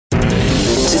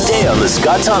Today on The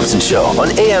Scott Thompson Show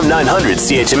on AM 900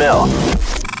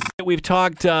 CHML. We've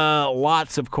talked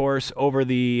lots, of course, over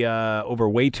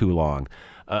way too long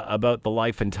about the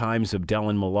life and times of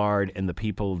Dellen Millard and the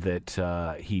people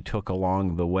that he took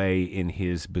along the way in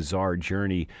his bizarre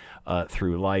journey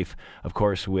through life. Of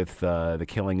course, with the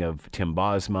killing of Tim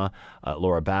Bosma,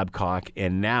 Laura Babcock,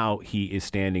 and now he is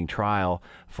standing trial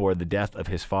for the death of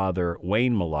his father,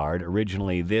 Wayne Millard.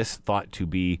 Originally, this thought to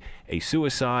be a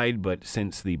suicide, but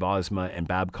since the Bosma and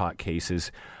Babcock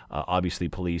cases, obviously,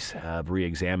 police have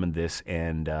re-examined this,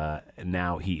 and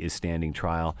now he is standing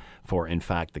trial for, in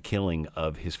fact, the killing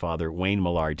of his father, Wayne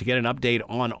Millard. To get an update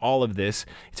on all of this,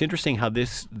 it's interesting how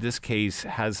this case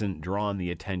hasn't drawn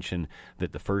the attention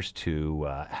that the first two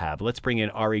have. Let's bring in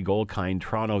Ari Goldkind,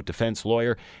 Toronto defense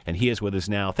lawyer, and he is with us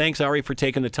now. Thanks, Ari, for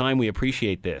taking the time. We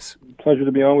appreciate this. Pleasure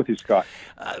to be on with you, Scott.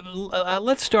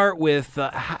 Let's start with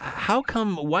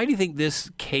why do you think this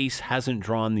case hasn't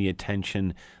drawn the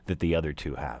attention that the other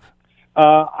two have?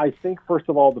 I think, first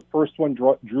of all, the first one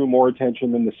drew more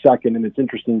attention than the second, and it's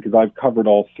interesting because I've covered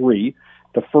all three.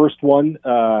 The first one,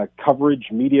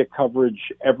 media coverage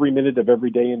every minute of every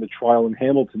day in the trial in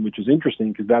Hamilton, which is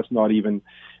interesting because that's not even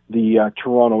the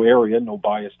Toronto area, no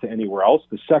bias to anywhere else.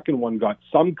 The second one got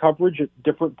some coverage at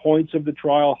different points of the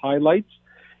trial, highlights,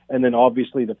 and then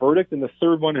obviously the verdict. And the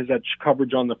third one has had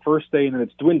coverage on the first day, and then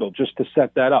it's dwindled just to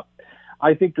set that up.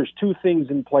 I think there's two things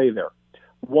in play there.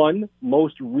 One,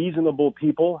 most reasonable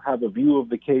people have a view of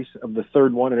the case of the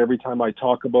third one, and every time I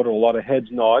talk about it, a lot of heads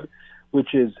nod,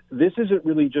 which is this isn't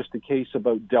really just a case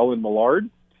about Dellen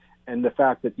Millard and the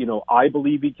fact that, I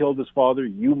believe he killed his father,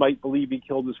 you might believe he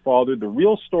killed his father. The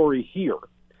real story here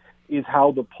is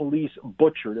how the police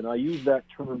butchered, and I use that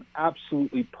term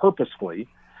absolutely purposefully,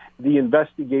 the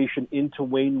investigation into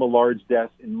Wayne Millard's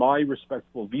death. In my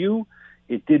respectful view,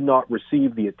 it did not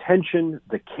receive the attention,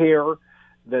 the care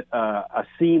that a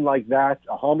scene like that,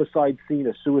 a homicide scene,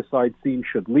 a suicide scene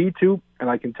should lead to. And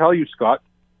I can tell you, Scott,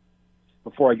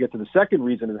 before I get to the second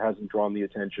reason it hasn't drawn the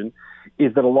attention,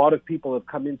 is that a lot of people have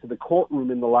come into the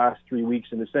courtroom in the last 3 weeks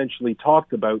and essentially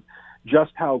talked about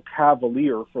just how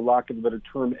cavalier, for lack of a better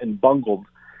term, and bungled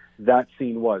that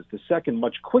scene was. The second,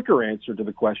 much quicker answer to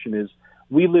the question is,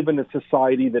 we live in a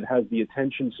society that has the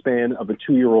attention span of a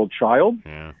 2-year-old child.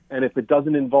 Yeah. And if it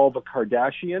doesn't involve a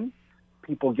Kardashian,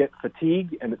 people get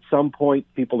fatigued, and at some point,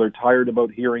 people are tired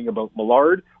about hearing about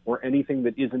Millard or anything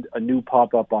that isn't a new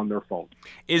pop-up on their phone.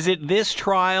 Is it this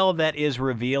trial that is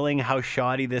revealing how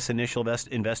shoddy this initial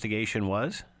investigation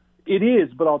was? It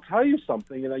is, but I'll tell you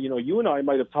something, and you and I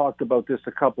might have talked about this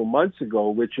a couple months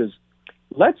ago, which is,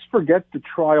 let's forget the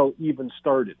trial even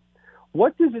started.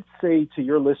 What does it say to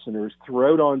your listeners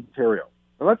throughout Ontario?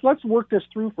 And let's work this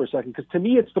through for a second, because to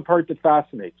me, it's the part that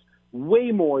fascinates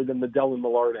way more than the Dellen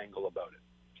Millard angle about it.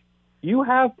 You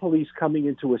have police coming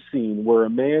into a scene where a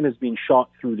man has been shot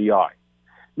through the eye.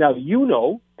 Now, you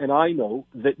know, and I know,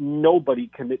 that nobody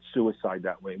commits suicide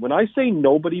that way. When I say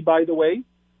nobody, by the way,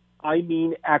 I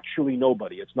mean actually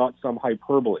nobody. It's not some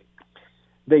hyperbole.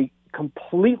 They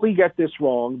completely get this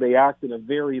wrong. They act in a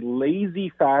very lazy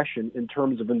fashion in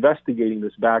terms of investigating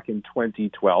this back in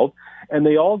 2012. And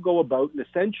they all go about, and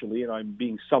essentially, and I'm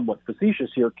being somewhat facetious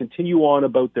here, continue on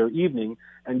about their evening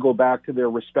and go back to their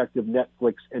respective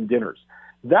Netflix and dinners.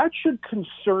 That should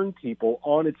concern people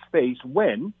on its face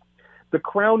when the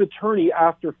Crown Attorney,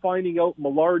 after finding out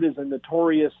Millard is a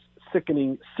notorious,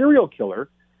 sickening serial killer,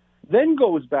 then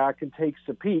goes back and takes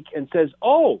a peek and says,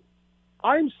 oh,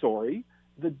 I'm sorry,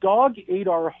 the dog ate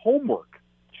our homework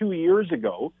 2 years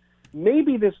ago.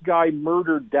 Maybe this guy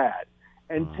murdered Dad.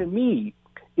 And to me,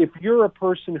 if you're a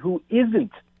person who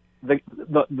isn't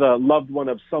the loved one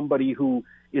of somebody who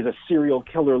is a serial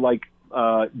killer like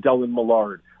Dellen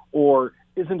Millard, or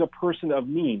isn't a person of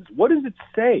means, what does it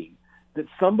say that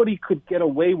somebody could get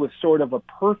away with sort of a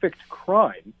perfect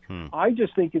crime? I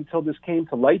just think until this came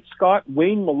to light, Scott,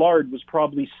 Wayne Millard was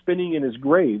probably spinning in his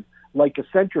grave like a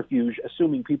centrifuge,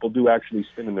 assuming people do actually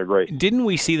spin in their grave. Didn't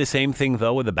we see the same thing,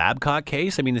 though, with the Babcock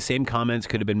case? I mean, the same comments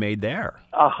could have been made there.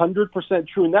 100%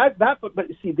 true. And but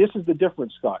see, this is the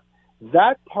difference, Scott.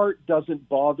 That part doesn't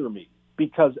bother me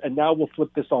because, and now we'll flip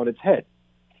this on its head.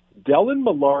 Dellen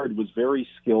Millard was very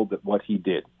skilled at what he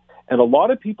did. And a lot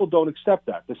of people don't accept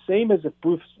that. The same as if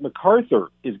Bruce McArthur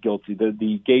is guilty,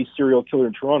 the gay serial killer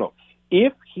in Toronto.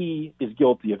 If he is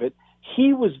guilty of it,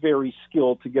 he was very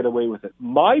skilled to get away with it.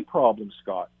 My problem,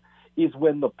 Scott, is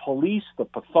when the police, the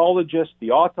pathologist,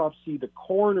 the autopsy, the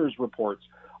coroner's reports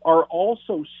are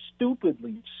also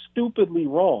stupidly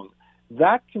wrong.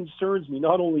 That concerns me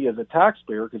not only as a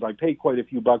taxpayer, because I pay quite a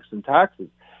few bucks in taxes.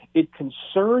 It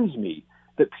concerns me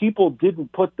that people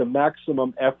didn't put the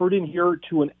maximum effort in here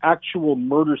to an actual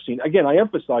murder scene. Again, I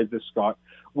emphasize this, Scott,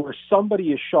 where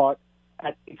somebody is shot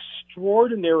at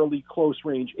extraordinarily close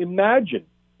range. Imagine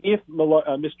if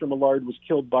Mr. Millard was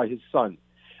killed by his son.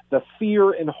 The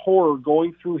fear and horror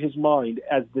going through his mind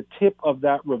as the tip of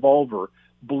that revolver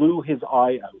blew his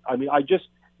eye out. I mean,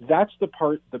 that's the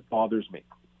part that bothers me.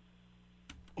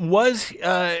 Was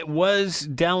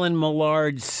Dellen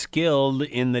Millard skilled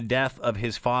in the death of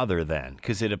his father then?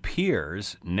 Because it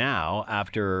appears now,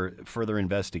 after further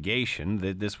investigation,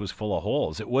 that this was full of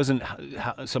holes. It wasn't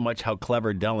so much how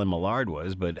clever Dellen Millard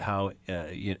was, but how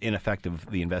ineffective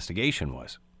the investigation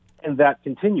was. And that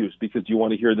continues, because you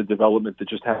want to hear the development that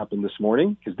just happened this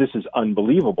morning, because this is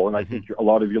unbelievable. And I think a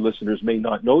lot of your listeners may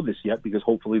not know this yet, because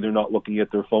hopefully they're not looking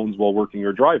at their phones while working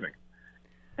or driving.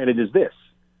 And it is this.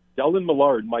 Dellen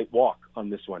Millard might walk on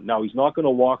this one. Now, he's not going to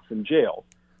walk from jail,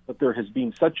 but there has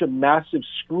been such a massive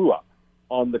screw-up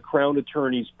on the Crown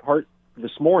Attorney's part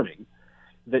this morning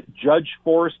that Judge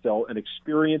Forrestal, an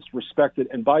experienced, respected,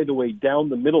 and by the way,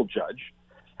 down-the-middle judge,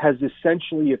 has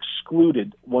essentially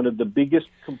excluded one of the biggest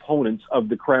components of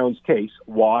the Crown's case.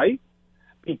 Why?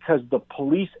 Because the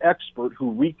police expert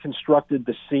who reconstructed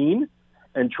the scene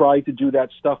and tried to do that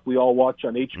stuff we all watch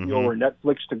on HBO or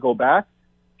Netflix to go back,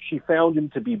 she found him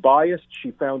to be biased. She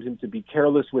found him to be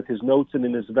careless with his notes and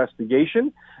in his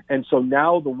investigation. And so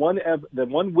now the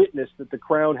one witness that the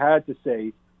Crown had to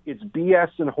say it's BS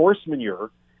and horse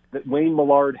manure that Wayne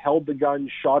Millard held the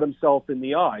gun, shot himself in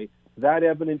the eye, that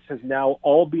evidence has now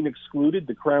all been excluded.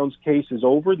 The Crown's case is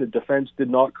over. The defense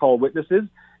did not call witnesses,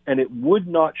 and it would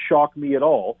not shock me at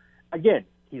all. Again,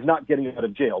 he's not getting out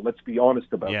of jail. Let's be honest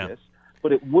about this.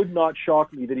 But it would not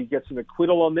shock me that he gets an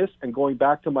acquittal on this. And going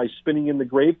back to my spinning in the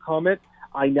grave comment,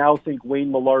 I now think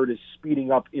Wayne Millard is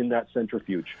speeding up in that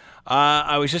centrifuge.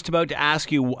 I was just about to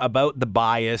ask you about the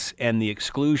bias and the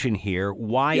exclusion here.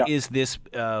 Why is this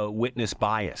witness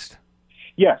biased?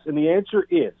 Yes, and the answer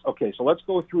is, okay, so let's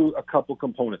go through a couple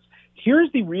components.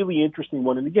 Here's the really interesting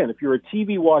one, and again, if you're a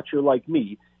TV watcher like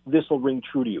me, this will ring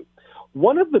true to you.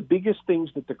 One of the biggest things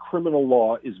that the criminal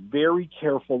law is very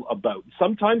careful about,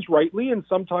 sometimes rightly, and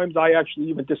sometimes I actually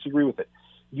even disagree with it,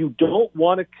 you don't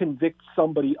want to convict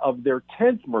somebody of their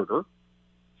 10th murder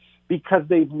because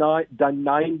they've not done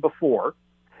 9 before,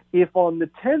 if on the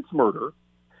 10th murder,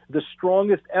 the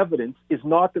strongest evidence is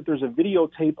not that there's a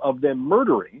videotape of them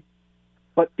murdering,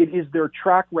 but it is their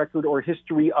track record or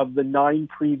history of the 9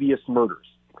 previous murders.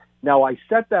 Now, I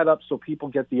set that up so people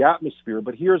get the atmosphere,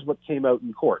 but here's what came out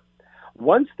in court.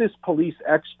 Once this police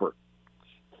expert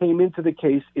came into the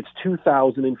case, it's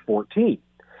 2014.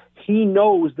 He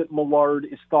knows that Millard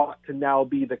is thought to now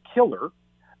be the killer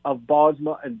of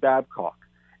Bosma and Babcock.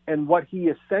 And what he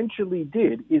essentially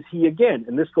did is he, again,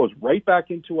 and this goes right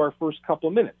back into our first couple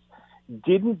of minutes,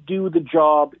 didn't do the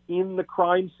job in the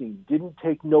crime scene, didn't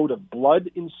take note of blood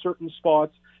in certain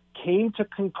spots, came to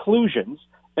conclusions,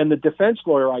 and the defense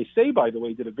lawyer, I say, by the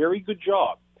way, did a very good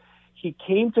job. He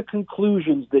came to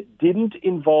conclusions that didn't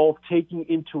involve taking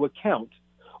into account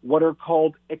what are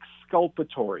called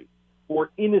exculpatory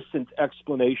or innocent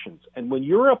explanations. And when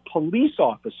you're a police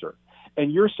officer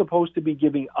and you're supposed to be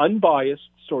giving unbiased,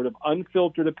 sort of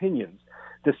unfiltered opinions,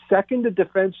 the second a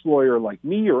defense lawyer like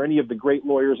me or any of the great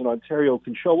lawyers in Ontario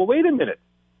can show, well, wait a minute,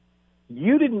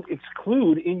 you didn't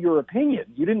include in your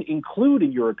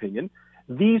opinion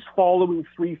these following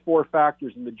 3-4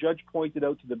 factors. And the judge pointed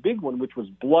out to the big one, which was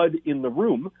blood in the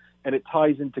room, and it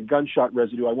ties into gunshot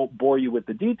residue. I won't bore you with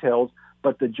the details,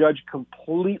 but the judge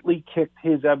completely kicked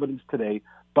his evidence today,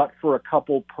 but for a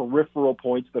couple peripheral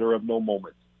points that are of no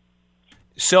moment.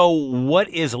 So what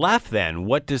is left then?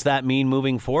 What does that mean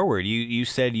moving forward? You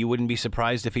said you wouldn't be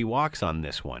surprised if he walks on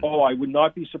this one. Oh, I would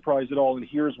not be surprised at all, and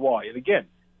here's why. And again,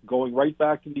 going right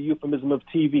back to the euphemism of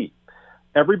TV,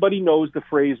 everybody knows the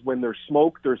phrase, when there's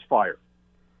smoke, there's fire.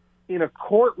 In a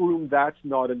courtroom, that's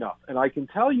not enough. And I can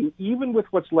tell you, even with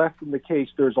what's left in the case,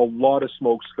 there's a lot of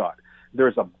smoke, Scott.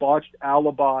 There's a botched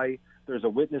alibi. There's a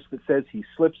witness that says he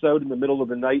slips out in the middle of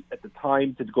the night at the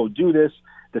time to go do this.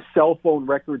 The cell phone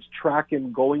records track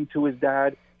him going to his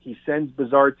dad. He sends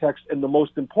bizarre texts. And the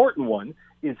most important one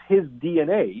is his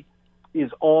DNA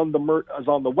is on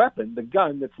the weapon, the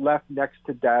gun that's left next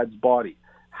to Dad's body.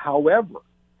 However,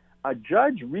 a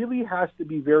judge really has to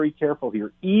be very careful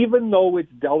here, even though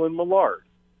it's Dellen Millard.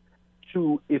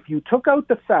 If you took out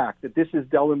the fact that this is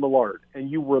Dellen Millard and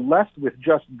you were left with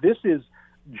just, this is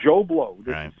Joe Blow,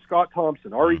 this is Scott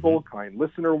Thompson, Ari Goldkind,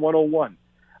 Listener 101,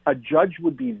 a judge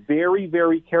would be very,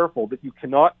 very careful that you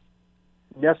cannot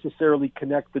necessarily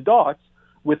connect the dots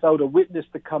without a witness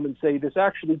to come and say this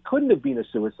actually couldn't have been a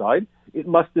suicide. It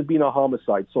must have been a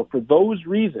homicide. So for those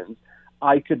reasons,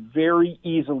 I could very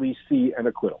easily see an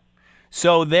acquittal.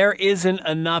 So there isn't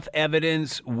enough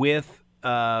evidence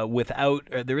without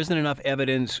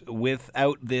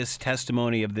this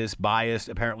testimony of this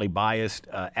apparently biased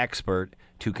expert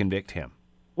to convict him.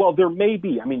 Well, there may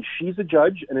be. I mean, she's a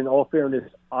judge, and in all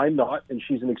fairness, I'm not, and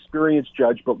she's an experienced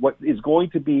judge. But what is going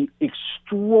to be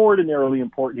extraordinarily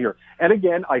important here, and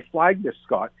again, I flagged this,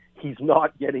 Scott, he's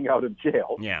not getting out of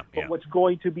jail. But what's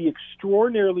going to be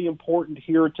extraordinarily important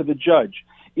here to the judge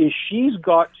is she's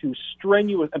got to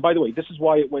and by the way, this is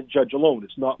why it went judge alone.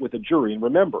 It's not with a jury. And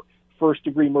remember,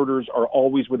 first-degree murders are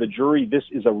always with a jury. This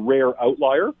is a rare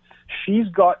outlier. She's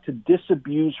got to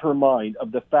disabuse her mind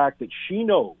of the fact that she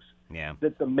knows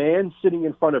that the man sitting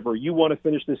in front of her, you want to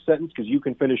finish this sentence because you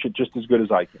can finish it just as good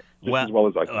as I can, as well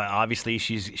as I can. Obviously,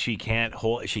 she can't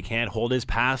hold his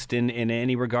past in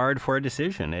any regard for a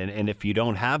decision. And if you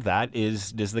don't have that,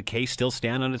 does the case still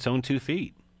stand on its own 2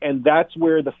 feet? And that's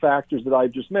where the factors that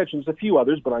I've just mentioned, there's a few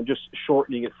others, but I'm just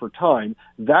shortening it for time.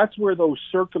 That's where those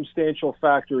circumstantial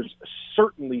factors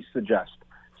certainly suggest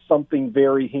something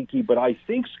very hinky. But I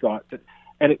think, Scott,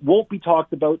 and it won't be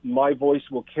talked about, my voice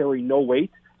will carry no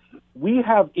weight. We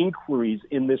have inquiries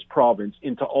in this province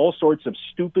into all sorts of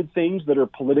stupid things that are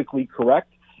politically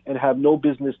correct and have no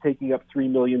business taking up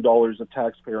 $3 million of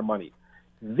taxpayer money.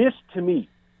 This, to me,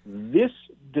 this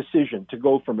decision to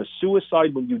go from a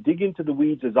suicide, when you dig into the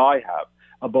weeds as I have,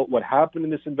 about what happened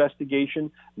in this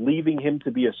investigation, leaving him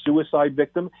to be a suicide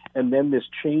victim, and then this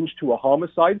change to a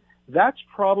homicide, that's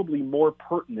probably more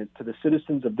pertinent to the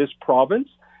citizens of this province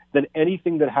than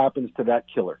anything that happens to that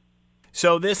killer.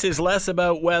 So this is less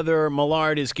about whether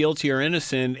Millard is guilty or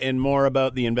innocent and more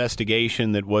about the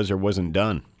investigation that was or wasn't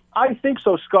done. I think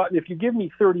so, Scott. And if you give me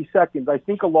 30 seconds, I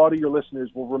think a lot of your listeners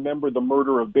will remember the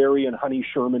murder of Barry and Honey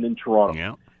Sherman in Toronto.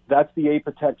 Yeah. That's the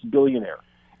Apotex billionaire.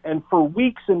 And for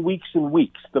weeks and weeks and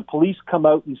weeks, the police come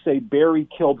out and say Barry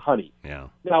killed Honey. Yeah.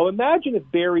 Now, imagine if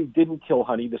Barry didn't kill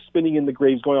Honey, the spinning in the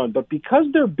graves going on. But because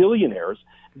they're billionaires,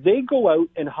 they go out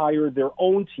and hire their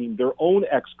own team, their own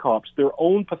ex-cops, their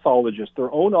own pathologists,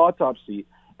 their own autopsy.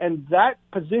 And that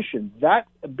position, that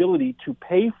ability to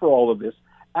pay for all of this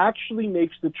actually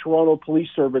makes the Toronto Police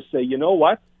Service say, you know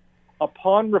what?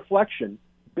 Upon reflection,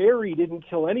 Barry didn't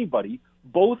kill anybody.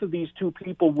 Both of these two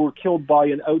people were killed by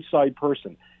an outside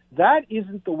person. That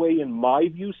isn't the way, in my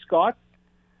view, Scott,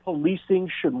 policing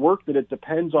should work, that it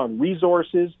depends on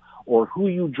resources or who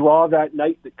you draw that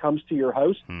night that comes to your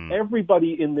house.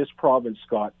 Everybody in this province,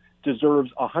 Scott,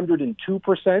 deserves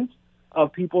 102%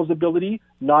 of people's ability,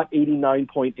 not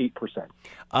 89.8%.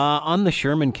 On the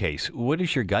Sherman case, what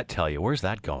does your gut tell you? Where's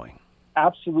that going?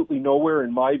 Absolutely nowhere.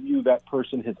 In my view, that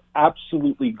person has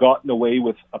absolutely gotten away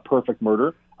with a perfect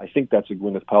murder. I think that's a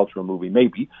Gwyneth Paltrow movie,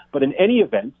 maybe. But in any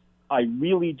event, I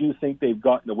really do think they've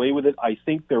gotten away with it. I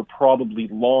think they're probably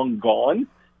long gone,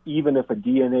 even if a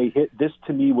DNA hit. This,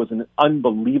 to me, was an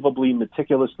unbelievably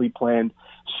meticulously planned,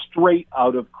 straight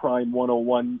out of Crime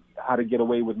 101, how to get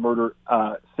away with murder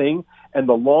thing. And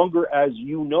the longer, as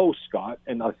you know, Scott,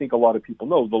 and I think a lot of people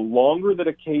know, the longer that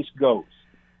a case goes,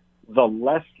 the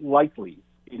less likely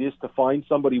it is to find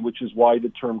somebody, which is why the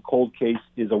term cold case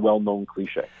is a well-known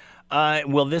cliche.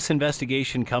 Will this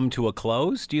investigation come to a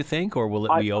close, do you think, or will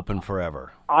it be open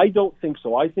forever? I don't think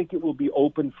so. I think it will be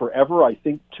open forever. I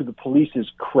think, to the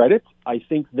police's credit, I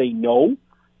think they know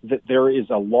that there is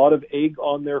a lot of egg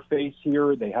on their face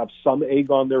here. They have some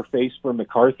egg on their face for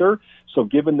MacArthur. So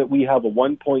given that we have a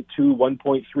 $1.2,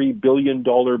 $1.3 billion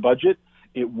budget,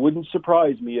 it wouldn't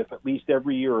surprise me if at least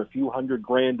every year a few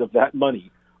 $100,000 of that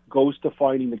money goes to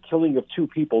finding the killing of two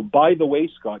people. By the way,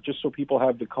 Scott, just so people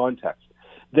have the context,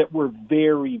 that were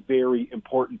very, very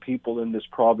important people in this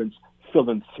province,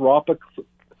 philanthropically.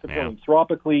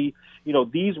 You know,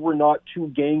 these were not two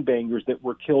gangbangers that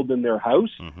were killed in their house.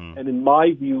 Mm-hmm. And in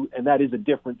my view, and that is a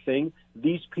different thing,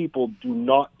 these people do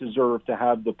not deserve to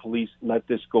have the police let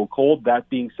this go cold. That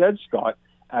being said, Scott,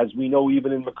 as we know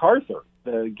even in MacArthur,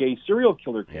 the gay serial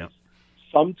killer case,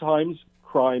 sometimes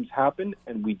crimes happen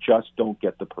and we just don't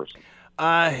get the person.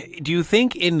 Do you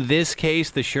think in this case,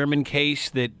 the Sherman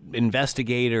case, that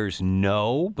investigators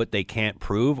know but they can't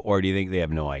prove, or do you think they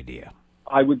have no idea?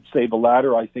 I would say the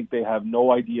latter. I think they have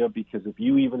no idea, because if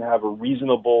you even have a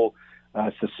reasonable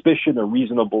suspicion, a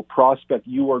reasonable prospect,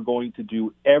 you are going to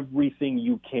do everything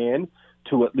you can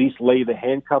to at least lay the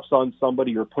handcuffs on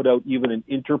somebody or put out even an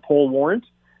Interpol warrant.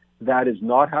 That is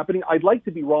not happening. I'd like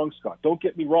to be wrong, Scott. Don't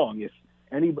get me wrong.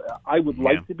 I would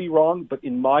like to be wrong, but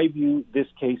in my view, this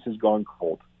case has gone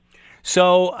cold.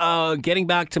 So getting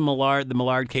back to the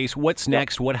Millard case, what's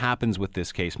next? What happens with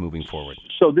this case moving forward?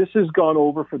 So this has gone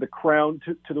over for the Crown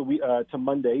to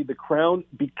Monday. The Crown,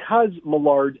 because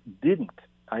Millard didn't,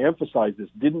 I emphasize this,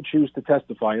 didn't choose to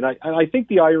testify. And I think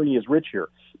the irony is rich here,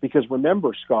 because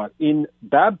remember, Scott, in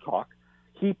Babcock,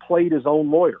 he played his own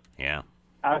lawyer. Yeah.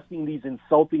 Asking these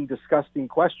insulting, disgusting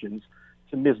questions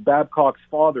to Miss Babcock's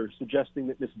father, suggesting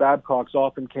that Miss Babcock's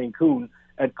off in Cancun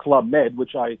at Club Med,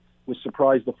 which I was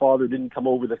surprised the father didn't come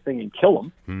over the thing and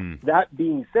kill him. That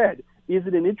being said,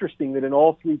 isn't it interesting that in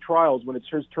all three trials, when it's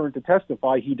his turn to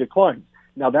testify, he declines?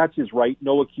 Now, that's his right.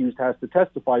 No accused has to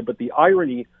testify, but the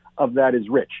irony of that is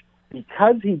rich.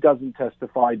 Because he doesn't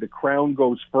testify, the Crown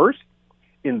goes first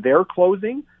in their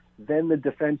closing. Then the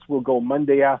defense will go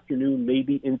Monday afternoon,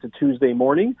 maybe into Tuesday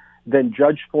morning. Then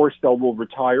Judge Forstell will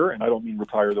retire, and I don't mean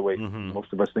retire the way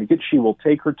most of us think it. She will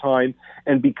take her time,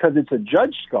 and because it's a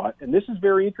judge, Scott, and this is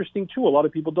very interesting too, a lot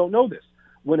of people don't know this.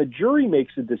 When a jury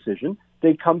makes a decision,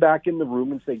 they come back in the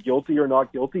room and say guilty or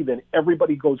not guilty, then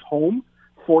everybody goes home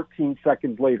 14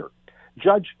 seconds later.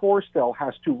 Judge Forstell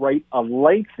has to write a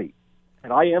lengthy,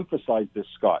 and I emphasize this,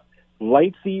 Scott,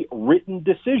 lengthy written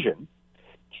decision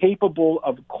capable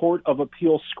of Court of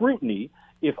Appeal scrutiny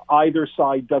if either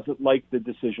side doesn't like the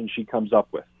decision she comes up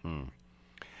with.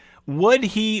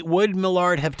 Would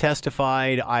Millard have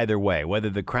testified either way,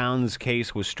 whether the Crown's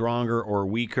case was stronger or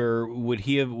weaker? Would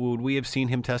we have seen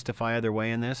him testify either way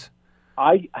in this?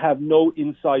 I have no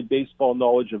inside baseball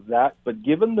knowledge of that, but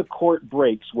given the court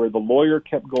breaks where the lawyer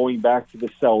kept going back to the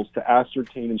cells to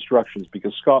ascertain instructions,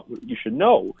 because, Scott, what you should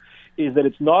know is that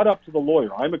it's not up to the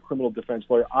lawyer. I'm a criminal defense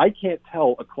lawyer. I can't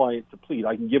tell a client to plead.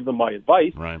 I can give them my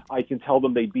advice. Right. I can tell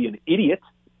them they'd be an idiot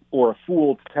or a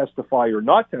fool to testify or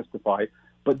not testify,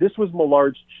 but this was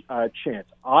Millard's chance.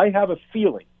 I have a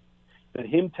feeling that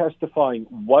him testifying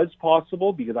was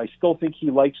possible because I still think he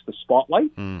likes the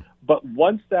spotlight. But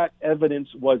once that evidence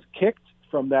was kicked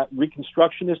from that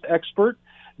Reconstructionist expert,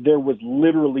 there was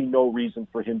literally no reason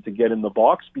for him to get in the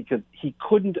box because he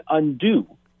couldn't undo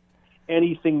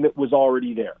anything that was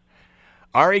already there.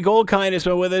 Ari Goldkind has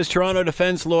been with us, Toronto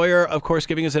defense lawyer, of course,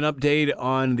 giving us an update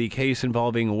on the case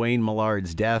involving Wayne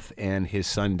Millard's death and his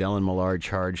son, Dylan Millard,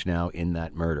 charged now in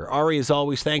that murder. Ari, as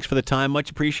always, thanks for the time. Much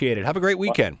appreciated. Have a great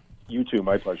weekend. You too.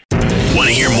 My pleasure. Want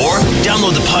to hear more?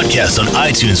 Download the podcast on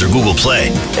iTunes or Google Play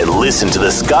and listen to The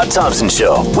Scott Thompson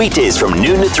Show weekdays from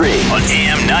noon to 3 on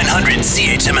AM 900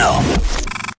 CHML.